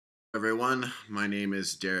Everyone, my name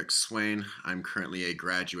is Derek Swain. I'm currently a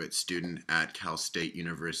graduate student at Cal State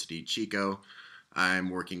University Chico. I'm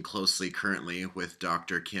working closely currently with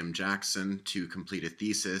Dr. Kim Jackson to complete a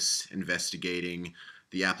thesis investigating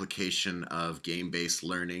the application of game-based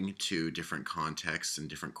learning to different contexts and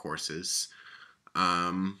different courses.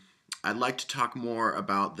 Um, I'd like to talk more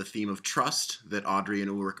about the theme of trust that Audrey and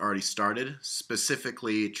Ulrich already started,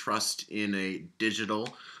 specifically trust in a digital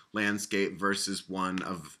landscape versus one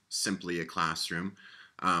of simply a classroom.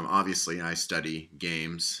 Obviously, I study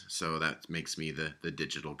games, so that makes me the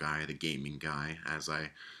digital guy, the gaming guy, as I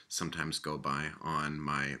sometimes go by on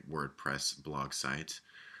my WordPress blog site.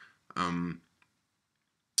 Um,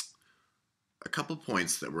 a couple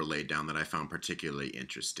points that were laid down that I found particularly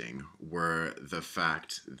interesting were the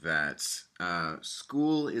fact that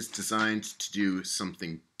school is designed to do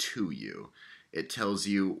something to you. It tells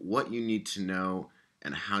you what you need to know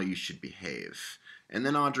and how you should behave. And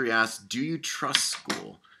then Audrey asked, do you trust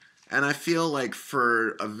school? And I feel like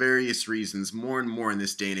for various reasons, more and more in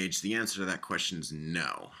this day and age, the answer to that question is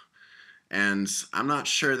no. And I'm not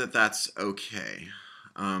sure that that's okay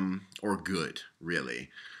or good, really.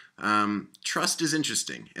 Trust is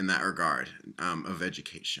interesting in that regard of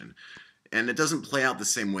education. And it doesn't play out the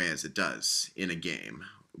same way as it does in a game,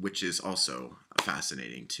 which is also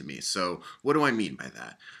fascinating to me. So, what do I mean by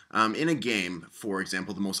that? In a game, for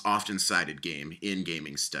example, the most often cited game in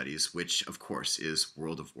gaming studies, which of course is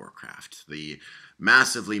World of Warcraft, the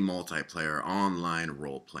massively multiplayer online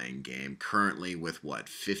role playing game, currently with what,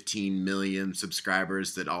 15 million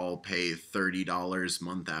subscribers that all pay $30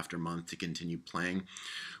 month after month to continue playing.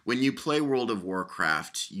 When you play World of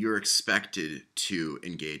Warcraft, you're expected to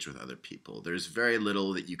engage with other people. There's very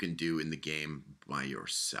little that you can do in the game by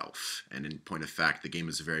yourself. And in point of fact, the game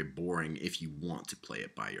is very boring if you want to play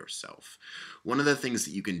it by yourself. One of the things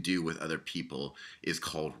that you can do with other people is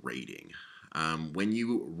called raiding. When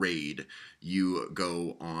you raid, you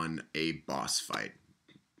go on a boss fight,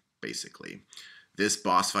 basically. This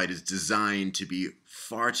boss fight is designed to be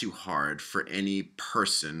far too hard for any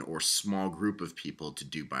person or small group of people to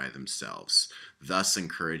do by themselves, thus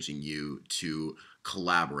encouraging you to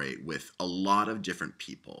collaborate with a lot of different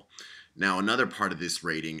people. Now, another part of this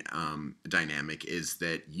rating dynamic is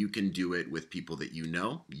that you can do it with people that you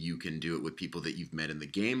know, you can do it with people that you've met in the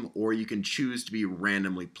game, or you can choose to be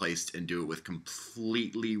randomly placed and do it with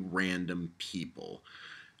completely random people.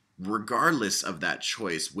 Regardless of that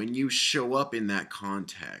choice, when you show up in that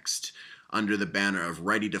context under the banner of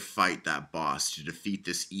ready to fight that boss to defeat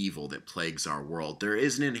this evil that plagues our world, there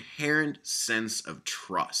is an inherent sense of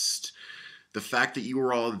trust. The fact that you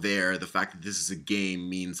are all there, the fact that this is a game,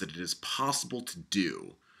 means that it is possible to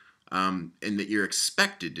do, and that you're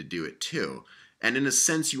expected to do it too. And in a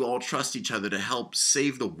sense, you all trust each other to help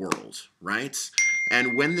save the world, right?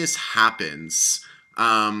 And when this happens,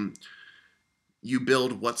 you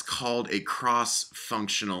build what's called a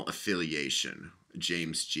cross-functional affiliation,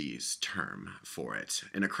 James G's term for it.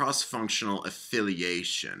 In a cross-functional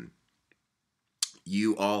affiliation,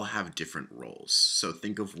 you all have different roles. So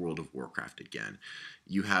think of World of Warcraft again.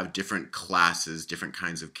 You have different classes, different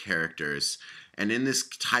kinds of characters, and in this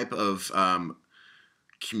type of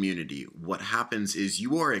community, what happens is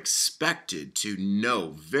you are expected to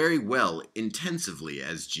know very well, intensively,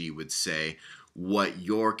 as G would say, what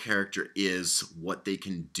your character is, what they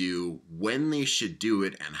can do, when they should do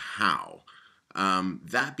it, and how.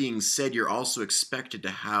 That being said, you're also expected to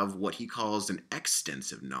have what he calls an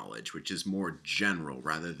extensive knowledge, which is more general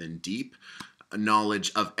rather than deep, a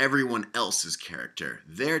knowledge of everyone else's character,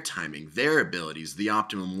 their timing, their abilities, the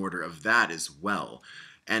optimum order of that as well.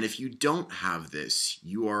 And if you don't have this,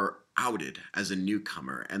 you are outed as a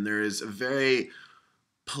newcomer, and there is a very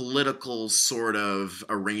political sort of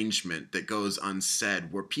arrangement that goes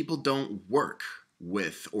unsaid where people don't work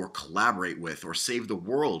with or collaborate with or save the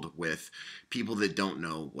world with people that don't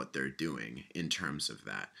know what they're doing in terms of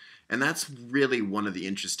that. And that's really one of the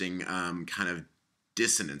interesting kind of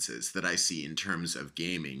dissonances that I see in terms of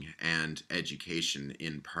gaming and education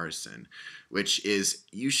in person, which is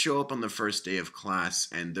you show up on the first day of class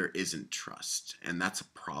and there isn't trust, and that's a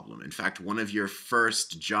problem. In fact, one of your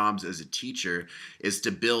first jobs as a teacher is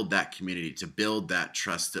to build that community, to build that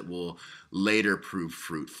trust that will later prove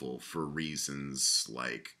fruitful for reasons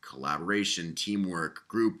like collaboration, teamwork,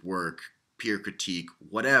 group work, peer critique,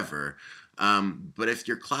 whatever. But if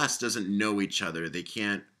your class doesn't know each other, they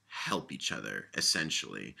can't help each other,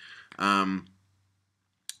 essentially.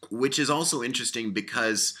 Which is also interesting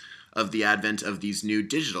because of the advent of these new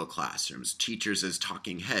digital classrooms, teachers as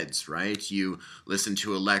talking heads, right? You listen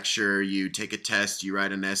to a lecture, you take a test, you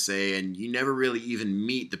write an essay, and you never really even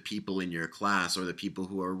meet the people in your class or the people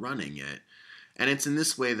who are running it. And it's in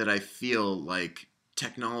this way that I feel like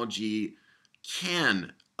technology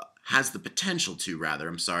can, has the potential to, rather,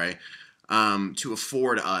 I'm sorry, to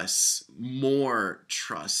afford us more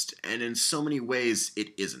trust. And in so many ways,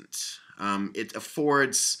 it isn't. It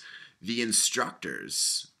affords the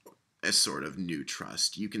instructors a sort of new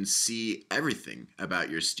trust. You can see everything about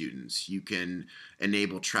your students. You can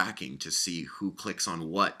enable tracking to see who clicks on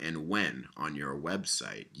what and when on your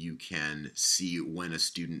website. You can see when a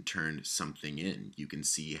student turned something in. You can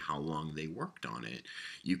see how long they worked on it.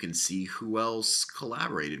 You can see who else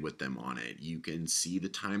collaborated with them on it. You can see the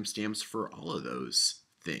timestamps for all of those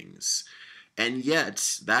things. And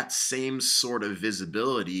yet, that same sort of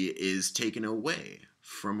visibility is taken away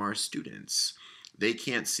from our students. They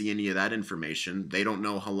can't see any of that information. They don't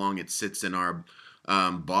know how long it sits in our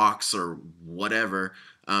box or whatever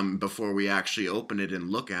before we actually open it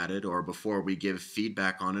and look at it, or before we give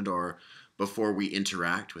feedback on it, or before we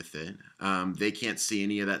interact with it. They can't see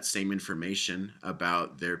any of that same information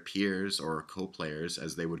about their peers or co-players,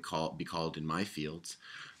 as they would be called in my fields.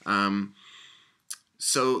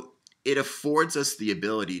 So it affords us the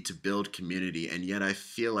ability to build community, and yet I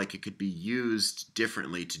feel like it could be used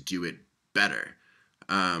differently to do it better.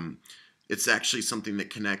 It's actually something that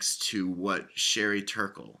connects to what Sherry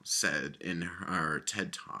Turkle said in her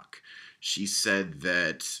TED Talk. She said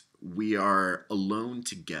that we are alone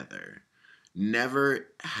together. Never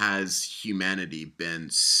has humanity been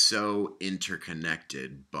so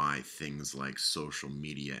interconnected by things like social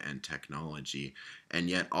media and technology, and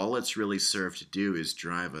yet all it's really served to do is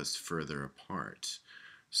drive us further apart.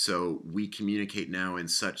 So we communicate now in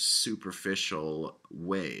such superficial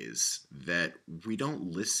ways that we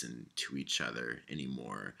don't listen to each other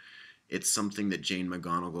anymore. It's something that Jane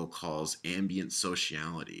McGonigal calls ambient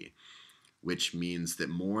sociality, which means that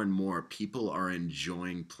more and more people are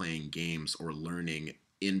enjoying playing games or learning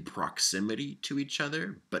in proximity to each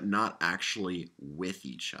other, but not actually with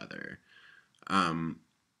each other.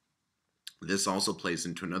 This also plays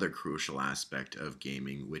into another crucial aspect of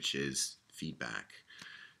gaming, which is feedback.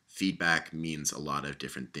 Feedback means a lot of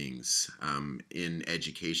different things. In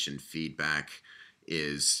education, feedback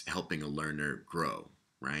is helping a learner grow,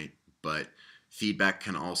 right? But feedback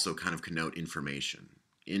can also kind of connote information.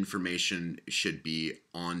 Information should be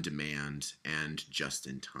on demand and just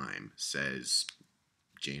in time, says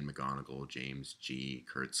Jane McGonigal, James G.,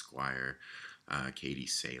 Kurt Squire, Katie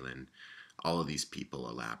Salen. All of these people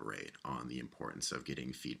elaborate on the importance of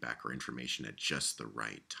getting feedback or information at just the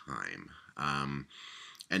right time.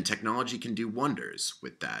 And technology can do wonders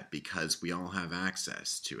with that because we all have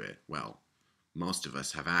access to it. Well, most of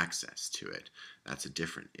us have access to it. That's a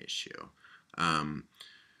different issue.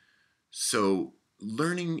 So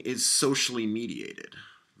learning is socially mediated,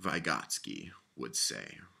 Vygotsky would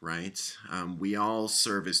say, right? We all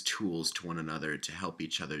serve as tools to one another to help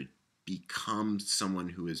each other become someone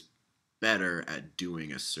who is better at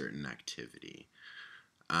doing a certain activity.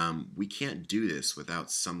 We can't do this without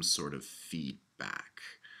some sort of feedback.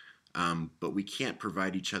 But we can't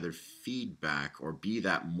provide each other feedback or be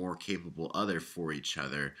that more capable other for each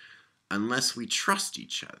other unless we trust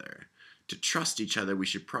each other. To trust each other, we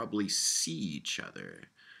should probably see each other.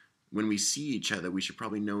 When we see each other, we should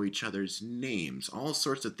probably know each other's names. All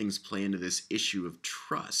sorts of things play into this issue of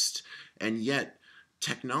trust. And yet,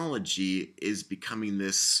 technology is becoming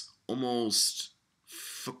this almost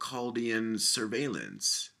Foucauldian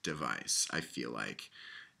surveillance device, I feel like.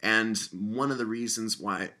 And one of the reasons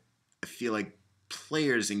why I feel like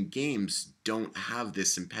players in games don't have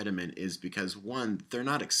this impediment is because, one, they're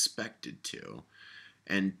not expected to,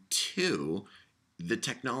 and two, the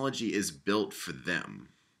technology is built for them,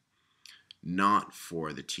 not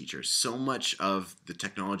for the teacher. So much of the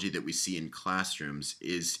technology that we see in classrooms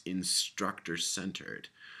is instructor-centered,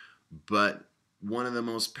 but one of the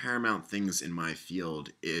most paramount things in my field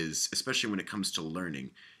is, especially when it comes to learning,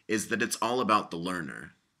 is that it's all about the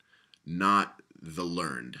learner, not the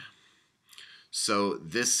learned. So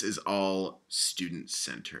this is all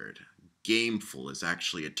student-centered. Gameful is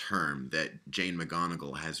actually a term that Jane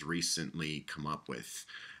McGonigal has recently come up with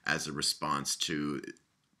as a response to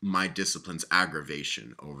my discipline's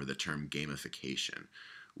aggravation over the term gamification,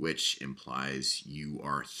 which implies you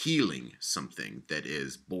are healing something that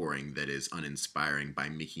is boring, that is uninspiring, by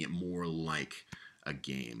making it more like a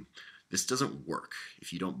game. This doesn't work.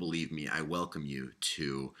 If you don't believe me, I welcome you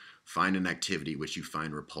to find an activity which you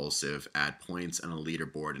find repulsive, add points on a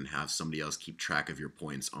leaderboard, and have somebody else keep track of your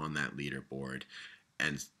points on that leaderboard,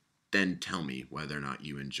 and then tell me whether or not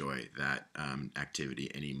you enjoy that activity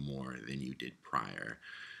any more than you did prior.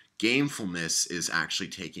 Gamefulness is actually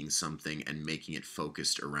taking something and making it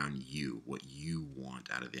focused around you, what you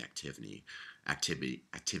want out of the activity.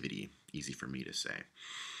 Activity, easy for me to say.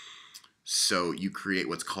 So you create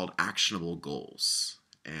what's called actionable goals.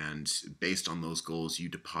 And based on those goals, you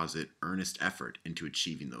deposit earnest effort into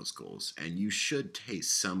achieving those goals. And you should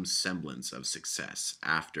taste some semblance of success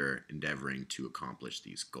after endeavoring to accomplish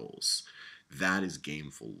these goals. That is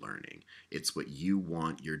gameful learning. It's what you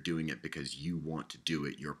want. You're doing it because you want to do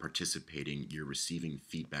it. You're participating, you're receiving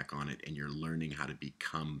feedback on it, and you're learning how to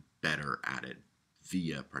become better at it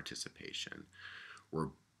via participation. We're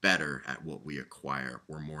better at what we acquire.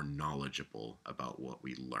 We're more knowledgeable about what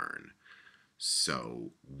we learn.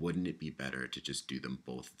 So, wouldn't it be better to just do them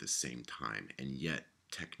both at the same time? And yet,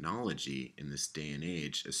 technology in this day and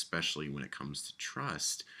age, especially when it comes to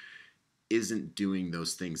trust, isn't doing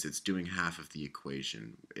those things. It's doing half of the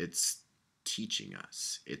equation. It's teaching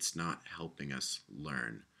us, it's not helping us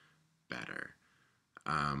learn better.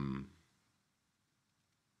 Um,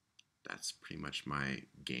 that's pretty much my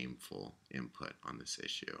gameful input on this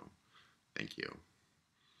issue. Thank you.